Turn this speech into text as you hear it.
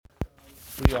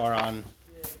We are on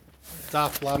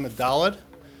Daf Lamed Daled,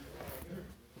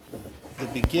 the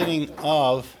beginning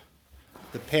of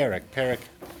the Perek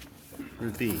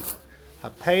Revi.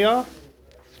 Peah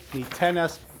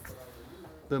nitenes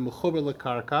b'mechuber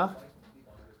lekarka.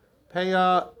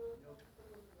 Peah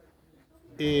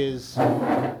is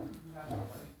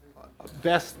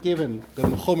best given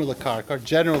b'mechuber lekarka,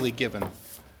 generally given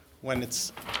when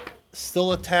it's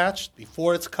still attached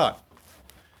before it's cut,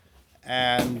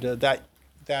 and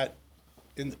that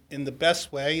in the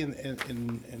best way, in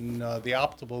the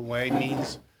optimal way,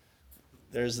 means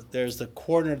there's the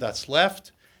corner that's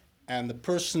left, and the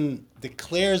person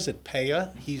declares it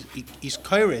Peah. He's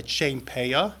koret shem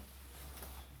Peah,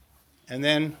 and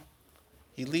then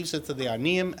he leaves it to the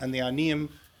aniyim, and the aniyim,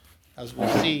 as we'll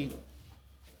see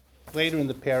later in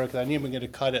the parak, the aniyim are going to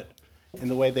cut it in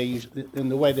the way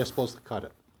they're supposed to cut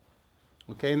it.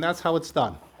 Okay, and that's how it's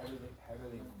done. How do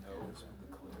they know it's been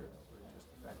declared?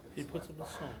 He puts up a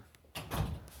sign.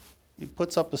 He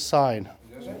puts up a sign.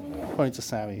 According to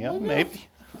Sammy, yeah, maybe.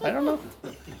 I don't know.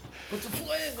 Puts a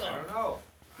flag on. I don't know.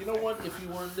 You know what? If you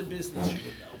were in the business, you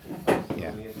would know.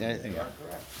 Yeah.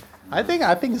 I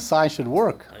think the sign should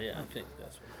work, Yeah, I think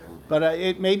that's what. but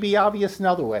it may be obvious in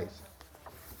other ways.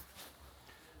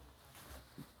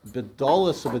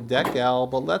 Bedolus of a decal,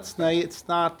 but let's say it's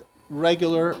not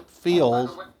regular field.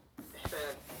 Is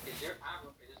there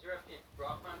a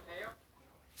drop on Peah?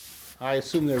 I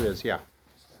assume there is, yeah.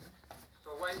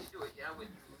 So why did you do it? Yeah, would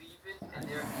you leave it and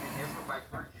therefore by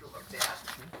virtue of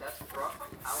that's a drop on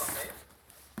Peah?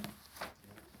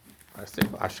 I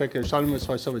think Ashek Shalom is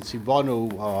also with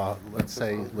Sivonu, let's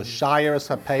say L'Shire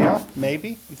Sapeya,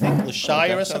 maybe. You think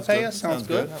L'Shire Sapeya sounds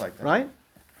good, I like that. right?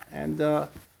 And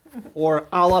or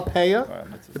Ala Peya,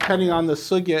 depending on the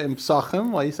sugya in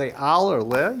Psachim, why you say Al or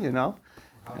Le, you know,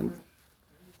 and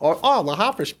or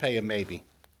Lahafresh Peya maybe,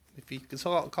 if you can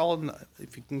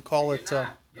call it,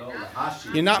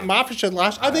 You're not Mafresh and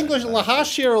Lash. I think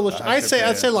Lahashir or I'd say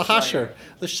Lahashir.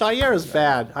 L'Shire is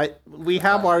bad. We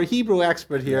have our Hebrew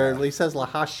expert here. He says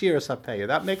Lahashir Sapeya.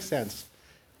 That makes sense.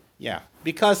 Yeah,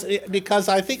 because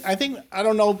I think I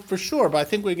don't know for sure, but I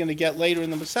think we're going to get later in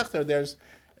the Masechta. There's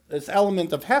this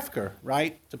element of hefker,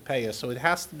 right, to Peah, so it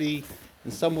has to be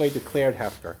in some way declared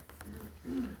hefker.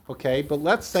 Okay, but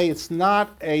let's say it's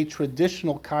not a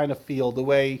traditional kind of field, the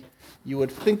way you would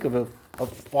think of a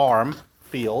farm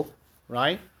field,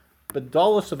 right? But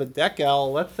dolus of a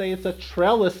decal, let's say it's a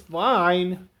trellised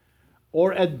vine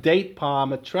or a date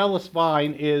palm. A trellis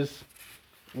vine is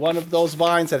one of those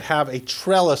vines that have a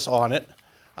trellis on it.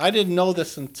 I didn't know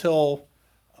this until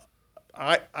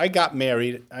I got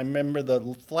married. I remember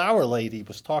the flower lady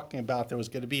was talking about there was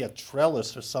going to be a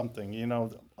trellis or something, you know,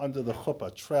 under the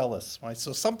chuppah, trellis, right?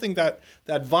 So something that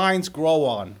vines grow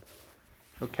on,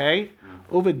 okay?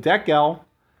 Uva dekel,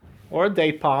 or a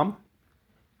date palm,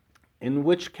 in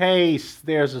which case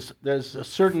there's a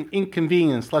certain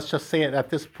inconvenience, let's just say it at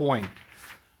this point,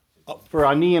 for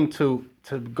aniyim to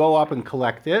go up and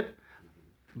collect it.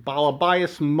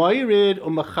 Balabayas mayrid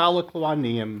umachalak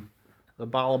aniyim. The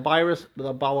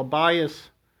balabayas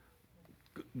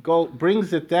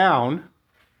brings it down,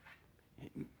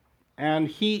 and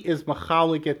he is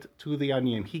machalik it to the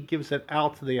aniyim. He gives it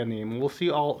out to the aniyim.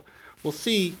 We'll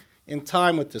see in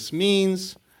time what this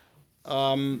means.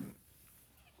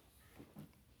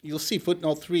 You'll see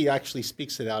footnote 3 actually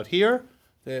speaks it out here.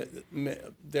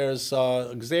 There's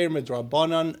Gzeir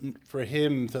Midrabanan for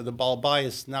him, to the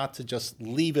balabayas, not to just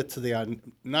leave it to the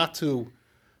not to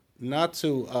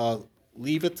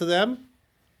leave it to them,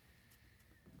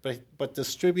 but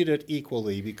distribute it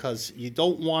equally, because you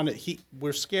don't want it.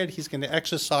 We're scared he's going to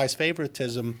exercise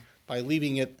favoritism by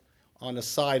leaving it on a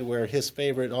side where his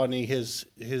favorite, only his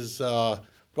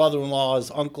brother-in-law,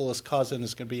 his uncle, his cousin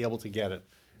is going to be able to get it.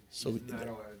 So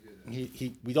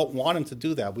we don't want him to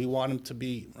do that. We want him to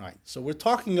be right. So we're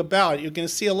talking about. You're going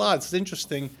to see a lot. It's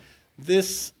interesting.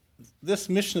 This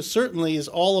Mishnah certainly is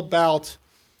all about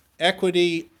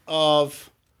equity of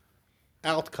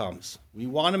outcomes. We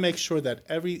want to make sure that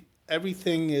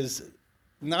everything is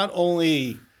not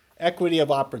only equity of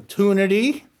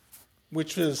opportunity,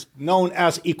 which is known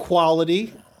as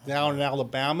equality down in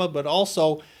Alabama, but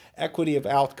also equity of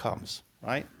outcomes,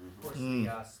 right? Of course,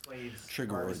 the slaves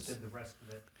Trigger words. harvested the rest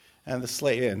of it. And the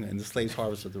slaves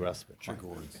harvested the rest of it. Trigger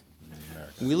words.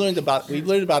 We learned about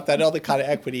that other kind of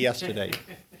equity yesterday.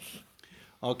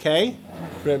 Okay?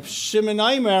 Reb Shimon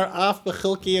Aimer af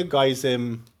b'chilki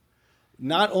agayzim.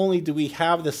 Not only do we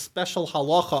have the special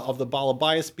halacha of the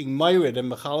balabayas being mayrid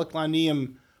and mechalak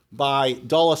laniyim by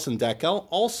dolas and dekel,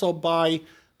 also by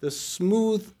the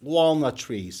smooth walnut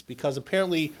trees, because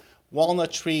apparently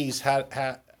walnut trees had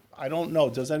I don't know.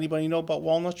 Does anybody know about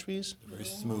walnut trees? Very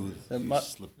smooth. They You mu-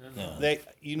 slip down.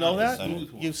 You know that?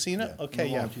 Smooth You've seen it? Okay,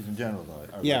 yeah. Walnut trees in general, though,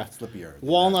 are Yeah. slippier. They're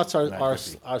Walnuts not- are they're not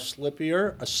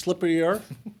slipperier, slipperier.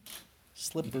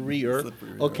 Slipperier.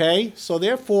 Okay, so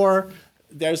therefore,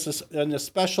 there's a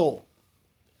special,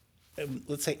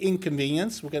 let's say,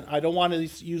 inconvenience. I don't want to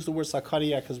use the word sakari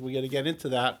yet because we're going to get into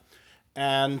that.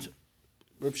 And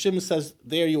Reb Shimon says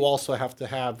there you also have to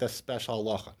have the special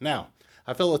halacha. Now,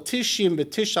 even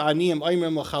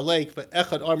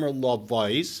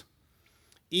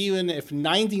if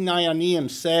 99 aniyim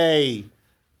say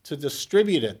to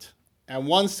distribute it, and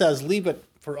one says leave it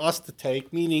for us to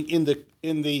take, meaning in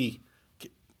the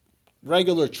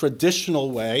regular traditional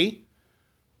way,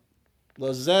 we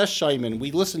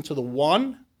listen to the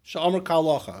one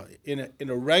in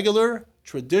a regular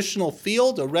traditional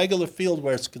field, a regular field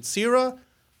where it's katsira.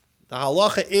 The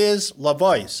halacha is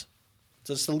lavais,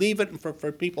 just to leave it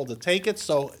for people to take it.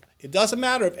 So it doesn't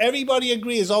matter if everybody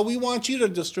agrees, oh, we want you to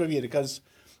distribute it, because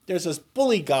there's this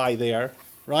bully guy there,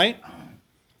 right?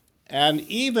 And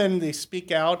even they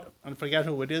speak out, I forget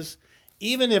who it is,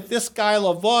 even if this guy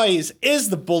lavais is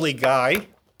the bully guy,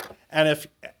 and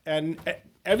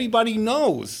everybody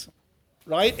knows,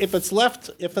 right? If it's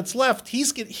left,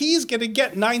 he's going to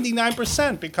get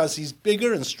 99% because he's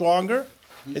bigger and stronger.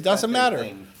 It doesn't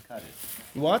matter.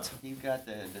 What? You've got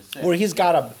the set. Or he's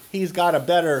got a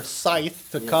better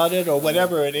scythe to cut it or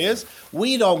whatever it is.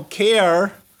 We don't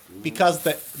care because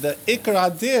the ikar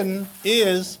adin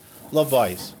is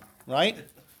lavais, right?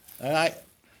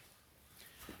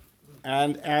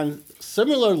 And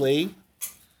similarly,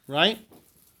 right?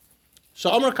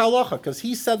 Sha'amar kalacha, because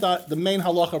he said that the main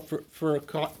halacha for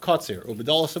katzir.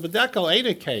 Ubedalas abedekel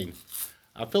eda kain.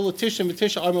 Afilu tisha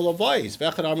mitisha amar lavais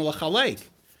vechad amar lachalek.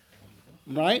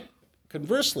 Right.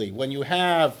 Conversely, when you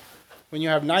have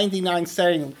 99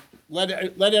 saying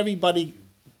let everybody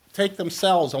take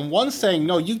themselves, and one saying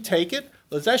no, you take it.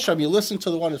 L'zesham, you listen to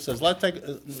the one that says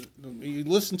you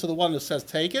listen to the one that says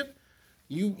take it.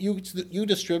 You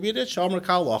distribute it. Sha'amar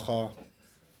kalacha.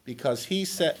 Because he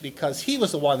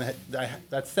was the one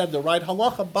that said the right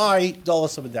halacha by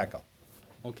Dalas of Adeka.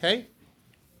 Okay?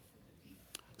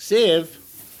 Ksiv,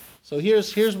 so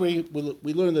here's where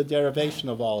we learn the derivation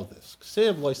of all of this.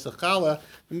 Ksiv, loisachala,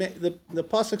 the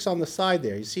pasuk's on the side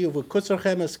there. You see,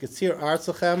 v'kutzarchem es ketzir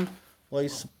arzachem,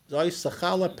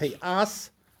 loisachala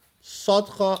pe'as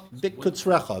sodcha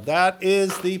bikutzrecha. That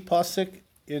is the pasuk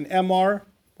in MR,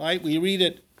 right? We read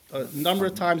it a number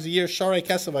of times a year. Sharei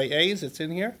Kesavai A's, it's in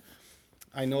here.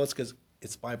 I know it's because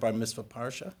it's my bar mitzvah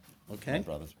parsha. Okay.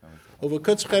 Over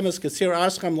kutzchem is katsir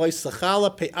arschem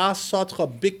loisachala pe'as sotcha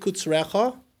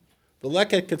bikutzrecha. The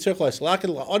leket katsir lois laket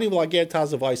laoni v'lager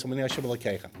tazavais amini Hashem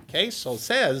lekechem. Okay, so it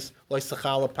says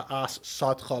loisachala pe'as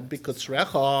sotcha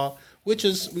bikutzrecha, which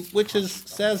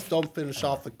says don't finish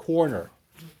off the corner,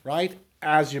 right?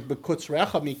 As your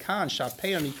bikutzrecha mikan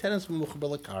shapeya nitenes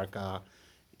v'muchbel karka.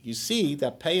 You see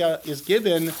that Peah is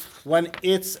given when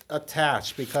it's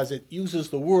attached because it uses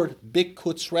the word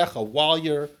bikutzrecha while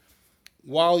you're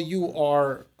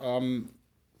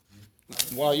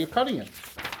cutting it,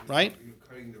 right? You're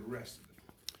cutting the rest of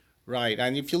it. Right,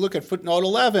 and if you look at footnote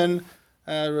 11,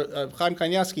 Chaim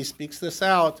Kanievsky speaks this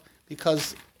out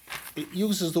because it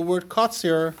uses the word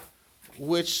katzir,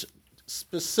 which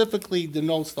specifically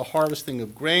denotes the harvesting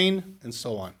of grain and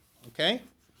so on. Okay,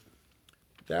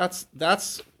 that's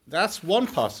one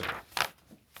pasuk.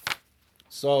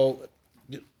 So,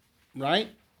 right?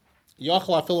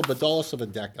 Yachal afilu b'dalos of a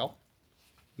dekel.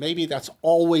 Maybe that's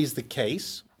always the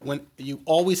case. When you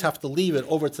always have to leave it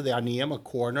over to the aniyim, a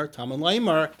corner, taman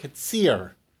leimar,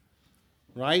 ketzir.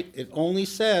 Right? It only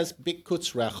says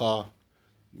bikutzrecha,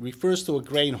 refers to a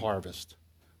grain harvest.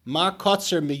 Ma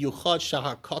katzir miyuchad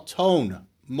shahakaton,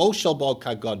 moshel bo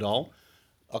kagadol.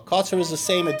 A katzir is the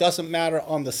same. It doesn't matter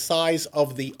on the size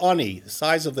of the ani, the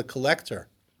size of the collector.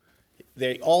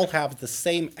 They all have the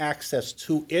same access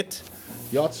to it.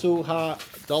 Yatsu ha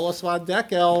dalas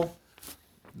vadekel.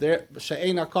 There,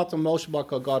 she'ein hakaton moshe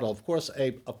bakagadol. Of course,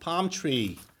 a palm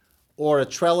tree or a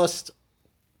trellised,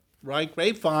 right,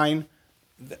 grapevine.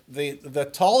 The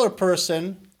taller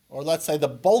person, or let's say the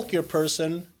bulkier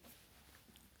person,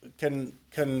 can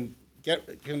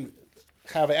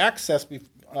have access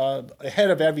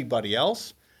ahead of everybody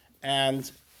else,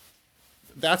 and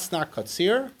that's not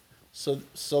katsir.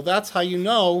 So that's how you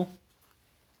know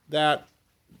that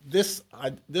this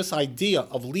idea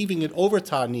of leaving it over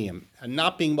to aniyim and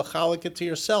not being machalik it to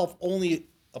yourself only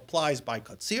applies by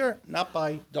katsir, not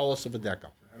by dalos of a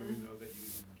dekel. How do we know that you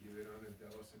didn't give it on a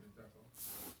Delos and a Dekel?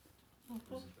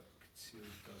 Because the Katsir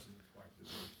doesn't apply to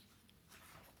those.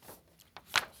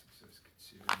 It says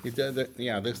Katsir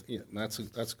That's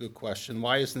a good question.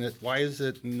 Why is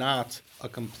it not a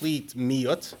complete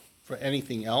miyut for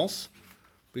anything else?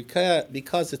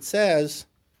 Because it says,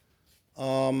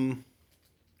 well,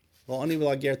 only will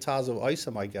I get taz of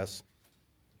Isam, I guess.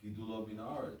 Gidula bin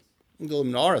Aretz. Gidula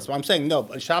bin Aretz. But I'm saying no.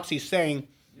 But Shapsi's saying,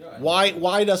 Yeah,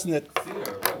 why doesn't it? Seer,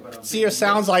 right, but I'm Seer saying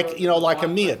sounds like, like a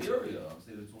one miyut. criteria. I'm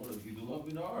saying it's one of Gidula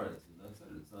bin Aretz. And that's it.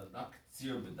 It's not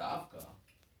Seer b'davka.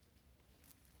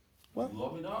 Well-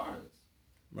 Gidula bin Aretz.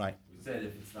 Right. We said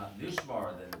if it's not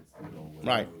Nishmar, then it's, whatever,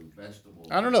 Right. vegetable.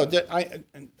 I don't know.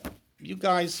 You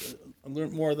guys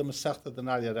learned more of the Masechta than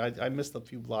I did. I missed a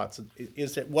few blots.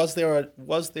 Was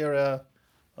there a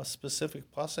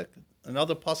specific pasuk,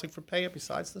 another pasuk for Peah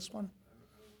besides this one?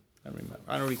 I don't remember.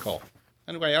 I don't recall.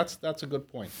 Anyway, that's a good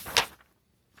point.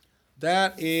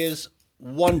 That is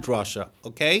one drasha.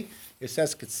 Okay, it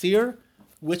says katsir,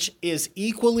 which is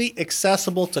equally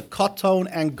accessible to katon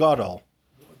and gadol.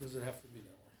 Why does it have to be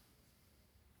that way?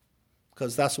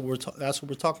 Because that's what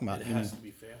we're talking about. It has to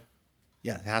be fair.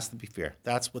 Yeah, it has to be fair.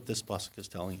 That's what this pasuk is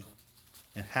telling you.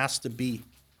 It has to be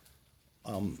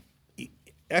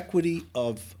equity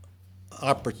of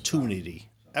opportunity.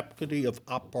 Equity of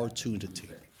opportunity.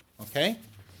 Okay?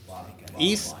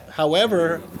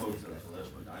 However,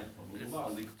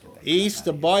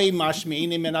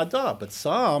 but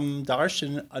some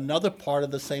darshan another part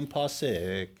of the same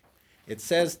pasuk. It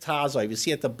says tazov. You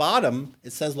see at the bottom,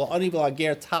 it says lo ani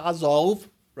v'lager tazov,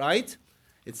 right?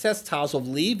 It says tazov,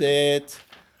 leave it.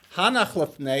 Hanach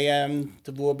lefneim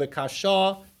tavur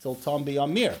bekasha till tom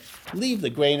biyamir. Leave the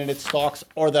grain in its stalks,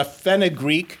 or the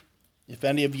fenugreek, if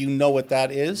any of you know what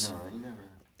that is.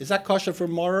 Is that kosher for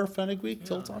morer, fenugreek,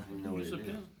 till tom?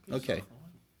 Okay.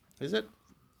 Is it?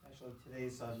 Actually,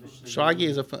 today's Mishnah. Shagi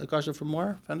is a kosher for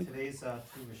morer, fenugreek? Today's two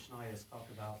Mishnayos talk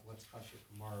about what's kosher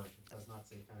for Mar. It does not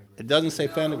say fenugreek. It doesn't say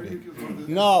fenugreek.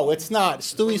 No, it's not.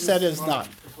 Stewie said it's not.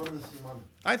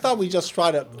 I thought we just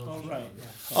tried to. Oh, right.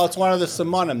 Oh, it's one of the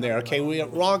simonim there. Okay, we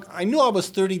wrong. I knew I was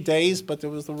 30 days, but it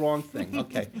was the wrong thing.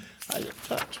 Okay, I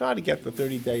try to get the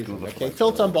 30 days. Okay,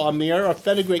 tilton ba'amir, or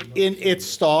fenugreek in its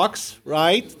stalks,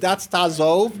 right? That's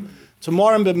tazov.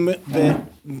 Tomorrow bim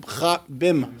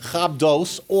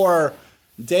chabdos, or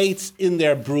dates in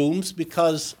their brooms,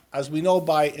 because as we know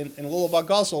by in Lulav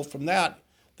Gazel from that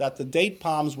the date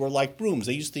palms were like brooms.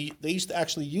 They used to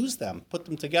actually use them, put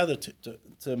them together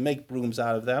to make brooms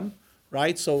out of them,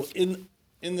 right? So in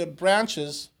the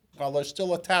branches, while they're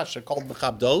still attached, they're called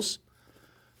mechabdos.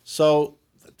 So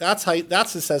that's it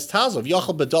says tazov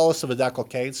yochel bedolos of a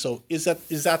dekalkade. So is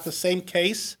that the same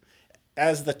case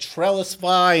as the trellis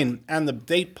vine and the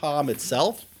date palm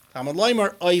itself? Talmud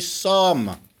Leimer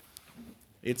oisam.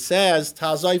 It says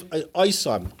tazov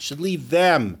oisam, should leave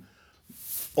them,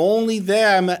 only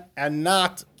them, and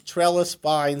not trellis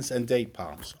vines and date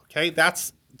palms. Okay,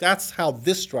 that's how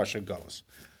this drasha goes.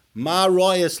 Ma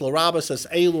royas l'rabas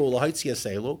elu l'haitzias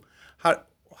elu.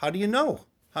 How do you know?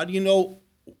 How do you know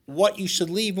what you should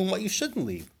leave and what you shouldn't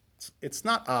leave? It's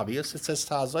not obvious. It says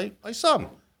tazai oisam.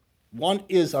 One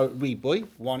is a riboy,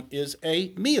 one is a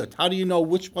miyut. How do you know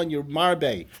which one you're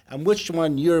marbe and which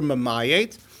one you're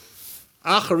mamayet?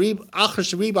 Achar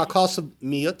shariba kasav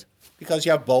miyut, because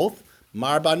you have both.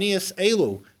 Marbanias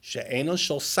elu she'eno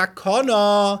shel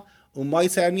sakana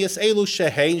umaitanias elu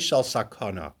she'ein shel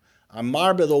sakana. I'm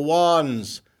marba the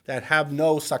ones that have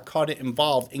no sakana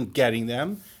involved in getting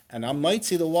them, and I might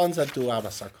see the ones that do have a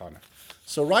sakana.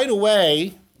 So right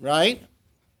away, right,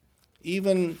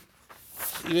 even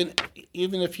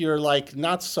if you're like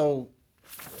not so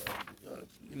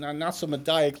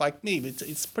medaic like me,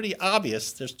 it's pretty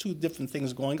obvious. There's two different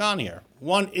things going on here.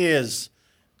 One is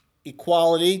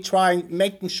equality,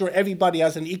 making sure everybody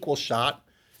has an equal shot,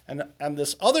 and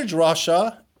this other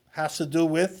drasha has to do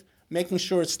with making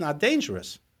sure it's not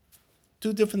dangerous.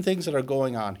 Two different things that are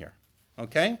going on here.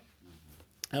 Okay,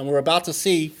 and we're about to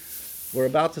see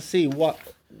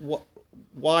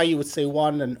why you would say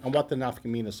one and what the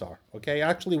nafkaminas are. Okay,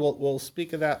 actually, we'll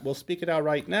speak of that. We'll speak it out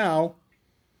right now.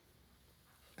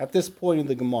 At this point in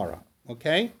the Gemara,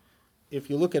 okay, if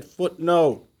you look at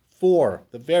footnote 4,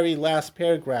 the very last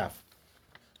paragraph,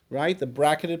 right, the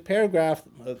bracketed paragraph,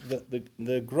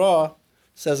 the Gra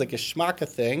says like a shmaka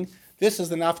thing. This is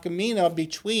the nafkamina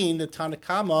between the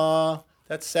Tanakama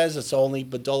that says it's only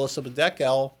bedolos of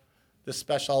dekel, the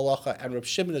special halacha, and Reb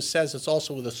Shimon says it's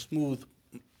also with a smooth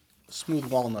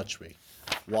walnut tree.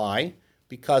 Why?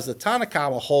 Because the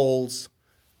Tanakama holds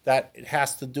that it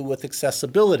has to do with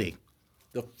accessibility.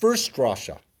 The first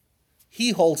drasha,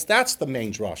 he holds that's the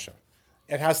main drasha.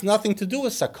 It has nothing to do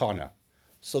with sakana.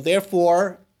 So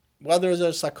therefore, whether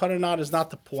there's sakana or not is not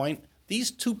the point. these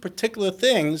two particular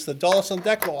things, the Dalas and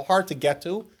Dekel, are hard to get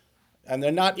to, and they're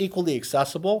not equally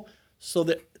accessible, so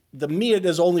that the miyad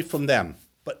is only from them.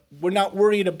 But we're not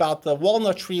worried about the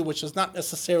walnut tree, which is not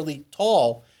necessarily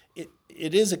tall.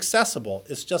 It is accessible.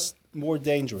 It's just more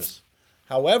dangerous.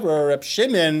 However, Reb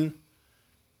Shimon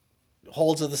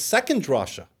holds of the second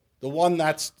drasha, the one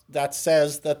that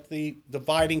says that the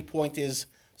dividing point is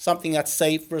something that's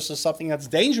safe versus something that's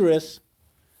dangerous.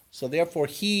 So therefore,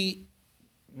 he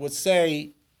would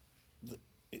say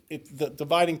the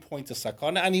dividing point is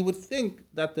sakana, and he would think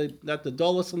that the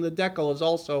dolus and the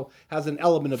dekel has an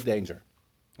element of danger.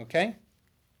 Okay,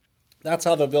 that's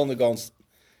how the Vilna Gaon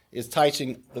is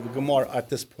teaching the Gemara at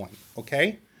this point.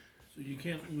 Okay. So you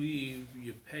can't leave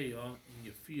your Peah in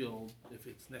your field if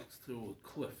it's next to a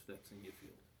cliff that's in your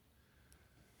field.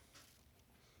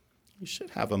 You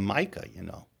should have a mica,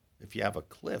 if you have a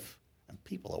cliff and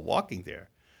people are walking there.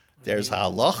 There's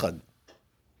halacha,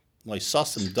 like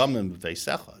sasim damim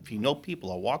v'veisecha. If you know people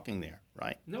are walking there,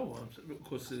 right? No,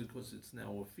 because it's now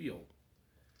a field.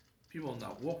 People are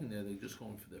not walking there; they're just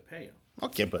going for their Peah.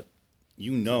 Okay, but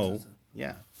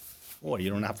yeah. Or you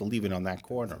don't have to leave it on that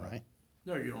corner, right?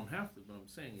 No, you don't have to. But I'm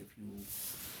saying if you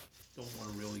don't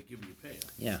want to really give your Peah.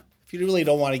 Yeah. If you really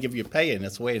don't want to give your pay and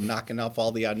it's a way of knocking off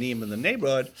all the anim in the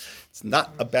neighborhood, it's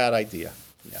not a bad idea.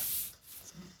 Yeah.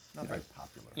 Not very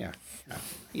popular. Yeah.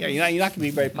 Yeah, you're not going to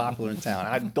be very popular in town.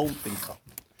 I don't think so.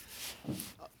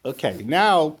 Okay,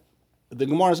 now the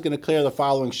Gemara is going to clear the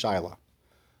following shaila.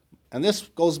 And this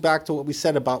goes back to what we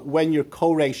said about when you're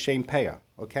korei shem peah,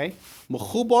 okay?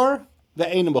 Mechubar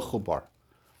ve'ein mechubar.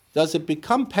 Does it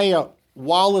become peah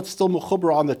while it's still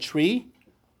mechubar on the tree,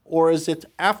 or is it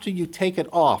after you take it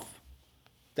off?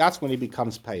 That's when he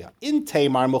becomes peah. In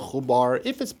Tamar mechubar,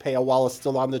 if it's peah while it's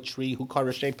still on the tree, who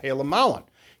korei shem peah l'malan.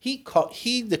 He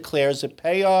declares it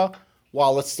peah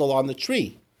while it's still on the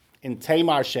tree. In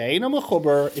Tamar she'ein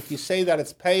mechubar, if you say that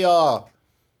it's peah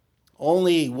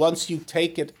only once you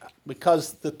take it,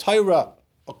 because the Torah,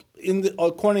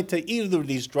 according to either of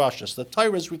these drashas, the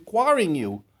Torah is requiring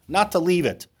you not to leave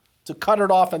it, to cut it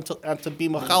off and to be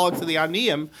machalik to the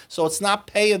aniyim, so it's not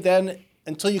peah then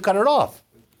until you cut it off.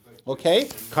 Okay?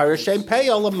 Karashem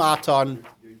peah lamatan.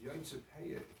 Your yaitz of pay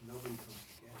it if nobody comes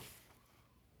to get it.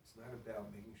 It's not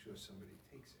about making sure somebody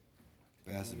takes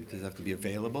it. Does it have to be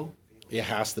available? It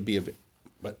has to be a bit,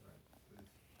 but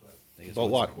I guess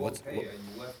what? Well, pay it and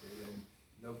you left it and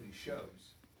nobody shows.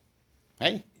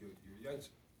 Hey, Your yaitz.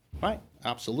 right,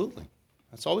 absolutely.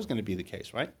 That's always going to be the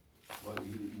case, right? Well,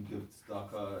 you give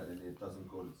tzedakah and it doesn't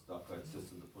go to tzedakah, it's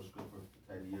just in the pushka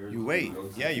for 10 years. You wait.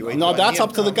 Yeah, you wait. No, that's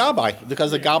up to the gabbai,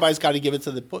 because the gabbai's got to give it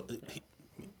to the.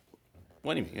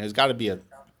 What do you mean? There's got to be a. Yeah,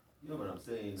 but I'm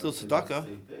saying. Still I'm saying that's tzedakah. the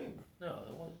same thing. No,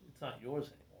 it's not yours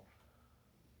anymore.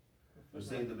 You're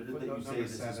saying the minute that you say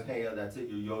this is peah, that's it,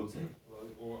 you're yotzei.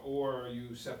 Well, or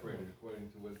you separated according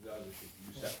to what the other should be.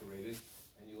 You separated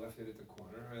and you left it at the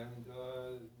corner and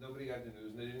nobody got the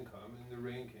news and they didn't come and the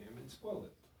rain came and spoiled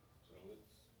it.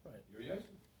 So it's your yaitz.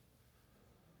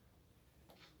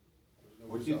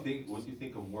 What do you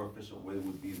think a more efficient way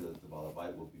would be the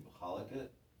balabait would be machalik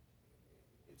it?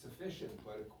 It's efficient,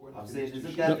 but according I'm to saying, these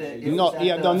isn't two that sheets- the, No,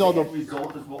 yeah, no, the the- end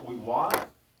result is what we want?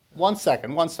 One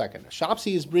second.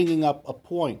 Shopsy is bringing up a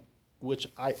point, which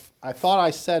I thought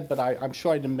I said, but I'm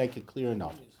sure I didn't make it clear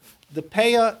enough. The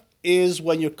peah is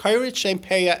when you're kairit shem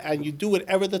peah and you do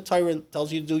whatever the Torah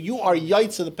tells you to do, you are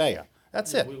yaitz of the peah.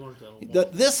 That's it. We learned that a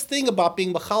lot. This thing about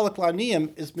being machalik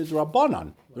laniyim is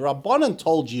midrabanan. The Rabbanan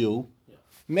told you,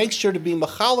 make sure to be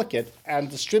machalik it and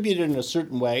distribute it in a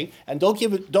certain way, and don't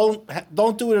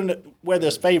do it where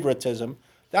there's favoritism.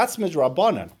 That's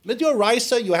midrabanan.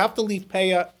 Midyoraisa, you have to leave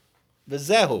peah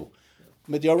v'zehu.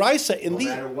 Midyoraisa in No the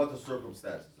matter what the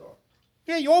circumstances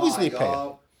are. you always leave High peah.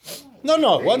 up, No,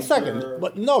 1 danger. second.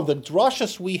 But no, the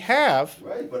drashas we have.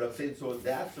 Right, but I'm saying, so in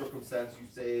that circumstance, you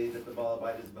say that the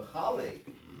balabait is machalik.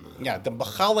 Yeah, the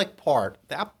machalik part,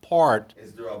 that part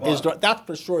Is derabbanan. that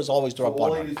for sure is always So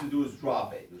all he drabanan. needs to do is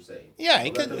drop it, you're saying? Yeah, So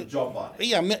he let could- them jump on it.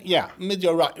 Yeah,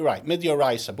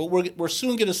 midyoraisa. But we're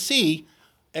soon going to see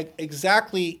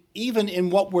exactly, even in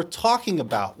what we're talking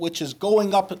about, which is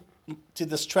going up to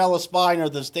this trellis vine or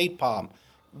this date palm,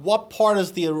 what part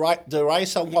is the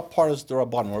deraisa and what part is the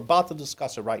rabban? We're about to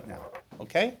discuss it right now.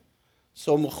 Okay?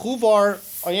 So mechuvar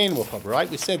ayin mechuvar, right?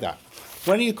 We said that.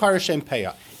 When are you karashem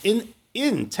peah?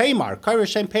 In Tamar,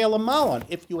 karashem peah lamalan.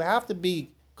 If you have to be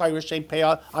karashem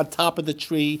peah on top of the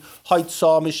tree,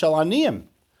 haitzah mishal aniyim,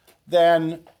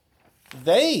 then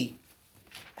they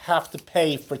have to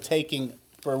pay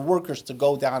for workers to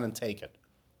go down and take it,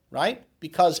 right?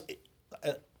 Because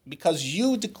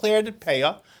you declared it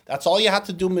peah. That's all you have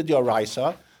to do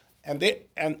midyoraisa. and the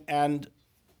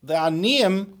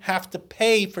aniyim have to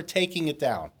pay for taking it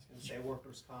down. Say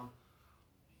workers' comp.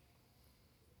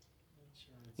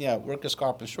 Yeah, workers'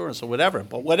 comp insurance or whatever.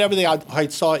 But whatever the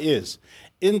haitzah is,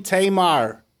 in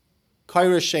Tamar,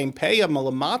 kaira shem peah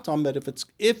malamatam. But if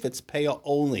it's peah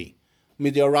only,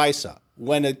 midioraisa,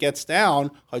 when it gets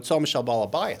down, haitzah mishal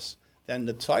balabayas, then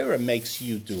the Torah makes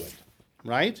you do it,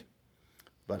 right?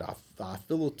 But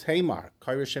afilu Tamar,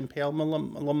 kaira shem peah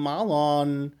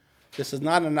malamalon. This is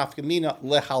not enough gemina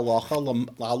lehalacha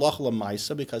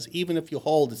lemaisa, because even if you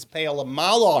hold it's peah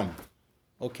lamalon,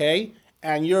 okay,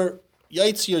 and you're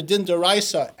Yaitz your din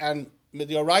deraisa and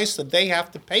midioraisa, they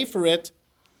have to pay for it.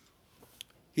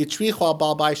 The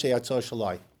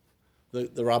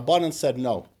Rabbanan said,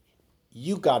 no,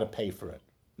 you got to pay for it,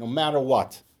 no matter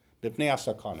what.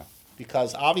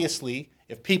 Because obviously,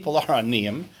 if people are on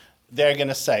niyam, they're going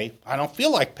to say, I don't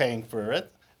feel like paying for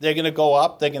it. They're going to go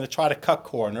up, they're going to try to cut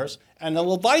corners, and there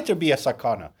will later be a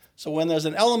sakana. So when there's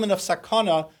an element of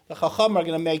sakana, the chacham are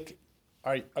going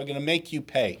to make you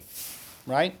pay,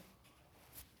 right?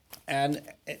 And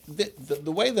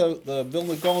the way the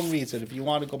Vilna Gaon reads it, if you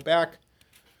want to go back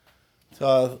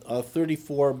to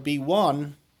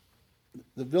 34b1,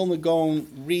 the Vilna Gaon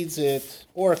reads it,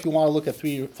 or if you want to look at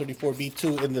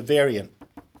 34b2 in the variant,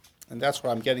 and that's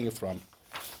where I'm getting it from.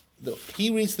 He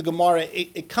reads the Gemara.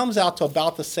 It comes out to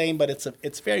about the same, but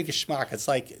it's very geschmack. It's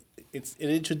like it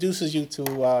introduces you to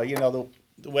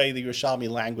the way the Yerushalmi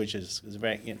language is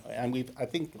very and I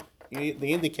think they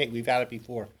indicate we've had it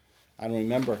before. I don't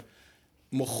remember.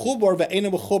 Mechubar ve'ena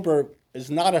mechubar is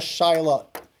not a shaila.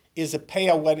 Is a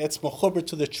peah when it's mechubar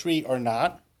to the tree or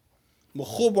not?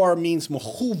 Mechubar means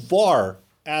mechuvar,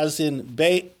 as in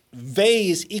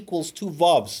vase equals two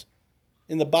vavs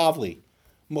in the Bavli.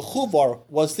 Mechuvar,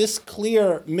 was this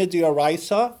clear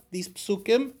midioraisa, these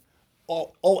psukim?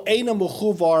 O eina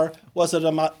mechuvar, was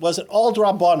it all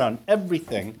drabanan,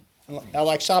 everything? And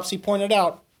like Shapsi pointed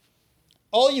out,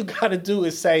 all you got to do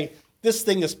is say, this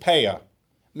thing is peah.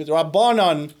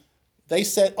 Midrabanan, they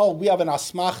said, oh, we have an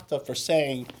asmachta for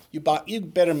saying you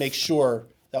better make sure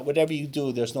that whatever you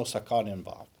do, there's no sakana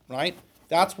involved, right?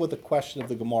 That's what the question of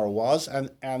the Gemara was, and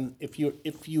if you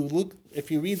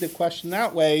read the question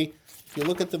that way, if you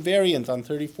look at the variant on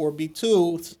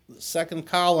 34b2, second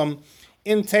column,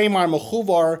 in Tamar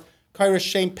mechuvar kaira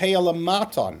shem peah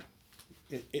lamatan,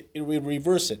 it will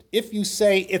reverse it. If you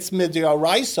say it's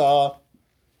midioraisa,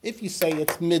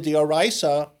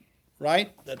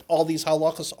 right, that all these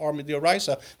halachas are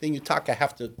midioraisa, then you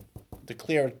have to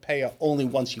declare it peah only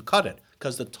once you cut it,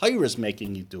 because the Torah is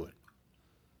making you do it,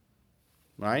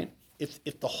 right?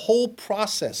 If the whole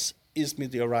process is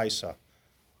midioraisa,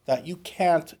 that you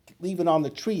can't leave it on the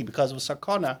tree because of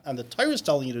sakana, and the Torah is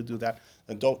telling you to do that,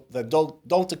 then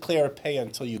don't declare a peah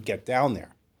until you get down there,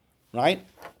 right?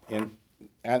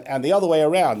 And the other way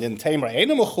around, in Tamar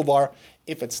eina mechubar,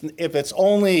 if it's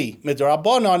only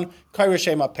midrabanan kaira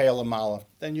shem peah lamala,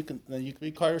 then you can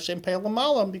be kaira shem peah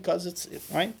lamala because it's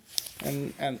right.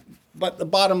 But the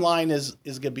bottom line is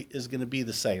going to be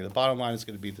the same. The bottom line is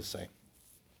going to be the same.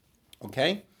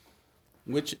 Okay,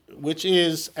 which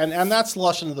is and that's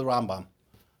lashon of the Rambam.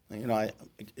 The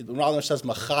Rambam says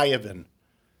machayevin.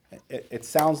 It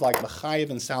sounds like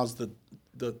machayevin sounds the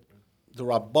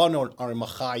Rabbanon are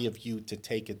machayev you to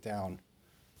take it down.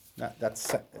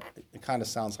 It kind of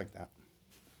sounds like that.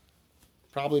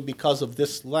 Probably because of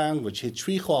this language.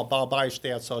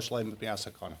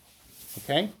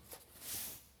 Okay?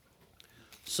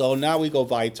 So now we go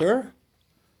weiter.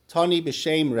 Tani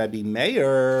b'shem Rebbe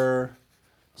Meir.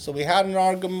 So we had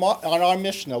on our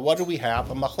Mishnah, what do we have?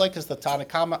 A machlekes the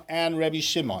Tanakama and Rebbe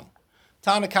Shimon.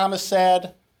 Tanakama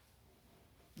said,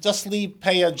 just leave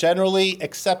peah generally,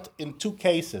 except in two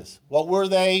cases. What were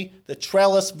they? The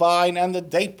trellis vine and the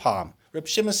date palm. Reb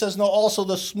Shimon says no, also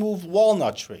the smooth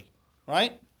walnut tree,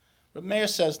 right? Reb Meir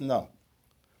says no.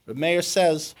 Reb Meir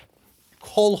says,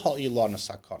 kol ha'ilana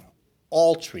sakana,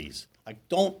 all trees. Like,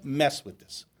 don't mess with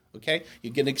this, okay?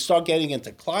 You're going to start getting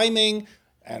into climbing,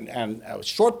 and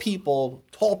short people,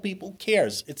 tall people, who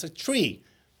cares? It's a tree.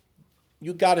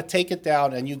 You got to take it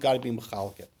down, and you got to be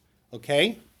mechalek,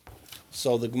 okay?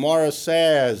 So the Gemara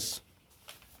says,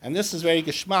 and this is very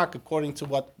geschmack according to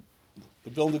what the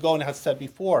Vilna Gaon has said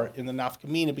before in the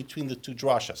nafkamina between the two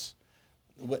drashas.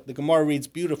 The Gemara reads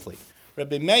beautifully.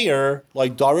 Rebbe Meir,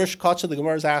 like Darish Kacha, the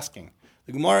Gemara is asking.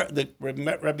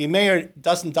 Rebbe Meir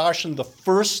doesn't darshan the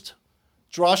first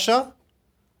drasha,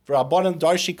 the Rabbanan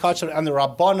Darshi Kacha, and the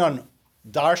Rabbanan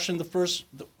darshan the first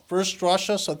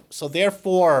drasha. So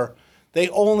therefore, they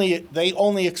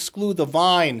only exclude the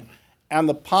vine and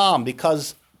the palm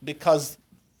because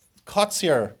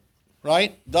Katzir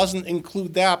right? Doesn't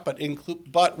include that, but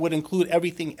would include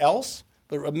everything else.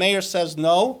 But Reb Meir says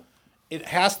no. It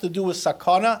has to do with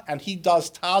sakana, and he does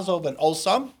tazov and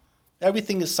osam.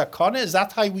 Everything is sakana. Is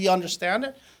that how we understand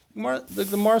it? The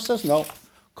Gemara says no.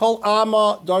 Kol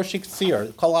alma darshik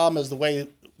tzir. Kol alma is the way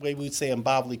we'd say in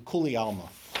Bavli, kuli alma.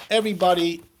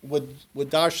 Everybody would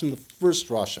darshan the first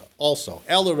rasha also.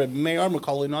 Ela Reb Meir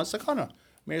Mekali not sakana.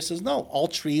 Meir says no. All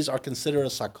trees are considered a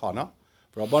sakana.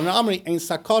 The only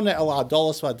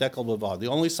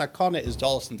sakana is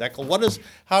dalas and dekel.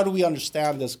 How do we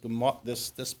understand this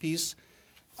piece?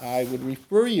 I would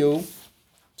refer you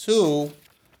to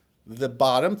the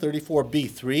bottom,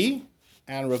 34b3,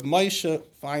 and Rav Moshe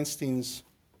Feinstein's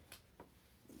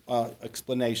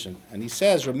explanation. And he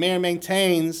says, Rav Meir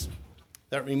maintains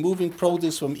that removing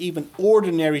produce from even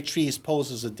ordinary trees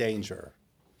poses a danger,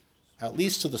 at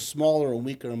least to the smaller and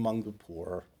weaker among the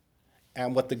poor.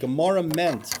 And what the Gemara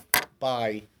meant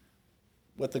by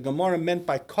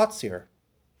kotzir,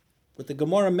 what the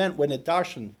Gemara meant when it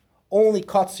darshan only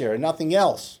kotzir and nothing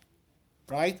else,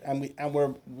 right? And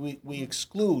we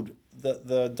exclude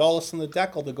the dalas and the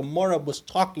dekel. The Gemara was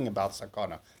talking about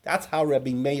sakana. That's how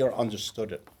Rabbi Meir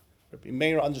understood it. Rabbi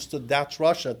Meir understood that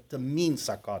rasha to mean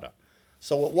sakana.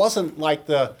 So it wasn't like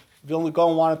the Vilna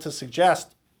Gaon wanted to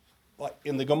suggest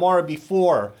in the Gemara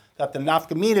before that the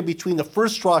nafkamina between the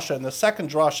first drasha and the second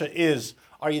drasha is,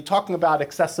 are you talking about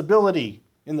accessibility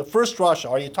in the first drasha?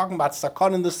 Are you talking about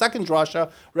sakana in the second drasha?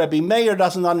 Rabbi Meir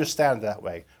doesn't understand that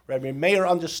way. Rabbi Meir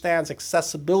understands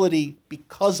accessibility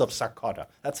because of sakana.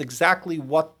 That's exactly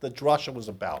what the drasha was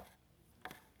about.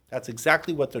 That's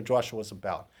exactly what the drasha was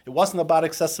about. It wasn't about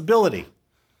accessibility.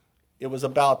 It was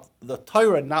about the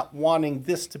Torah not wanting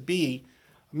this to be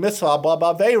mitzvah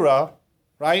b'avera,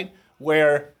 right?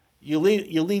 Where you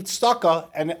leave stucca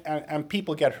and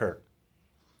people get hurt.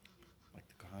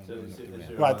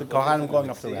 Right, the Kohanim going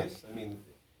up the ramp. I mean,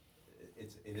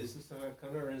 it is a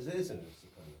sakana or it isn't a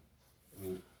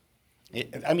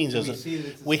sakana? I mean,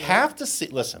 we have to see.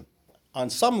 Listen,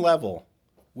 on some level,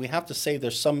 we have to say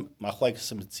there's some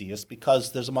machlekes in Metzias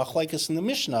because there's a machlekes in the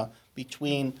Mishnah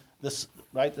between this,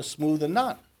 right, the smooth and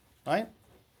not, right?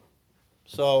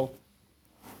 So,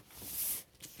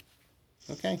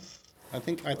 okay, I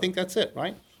think that's it,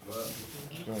 right?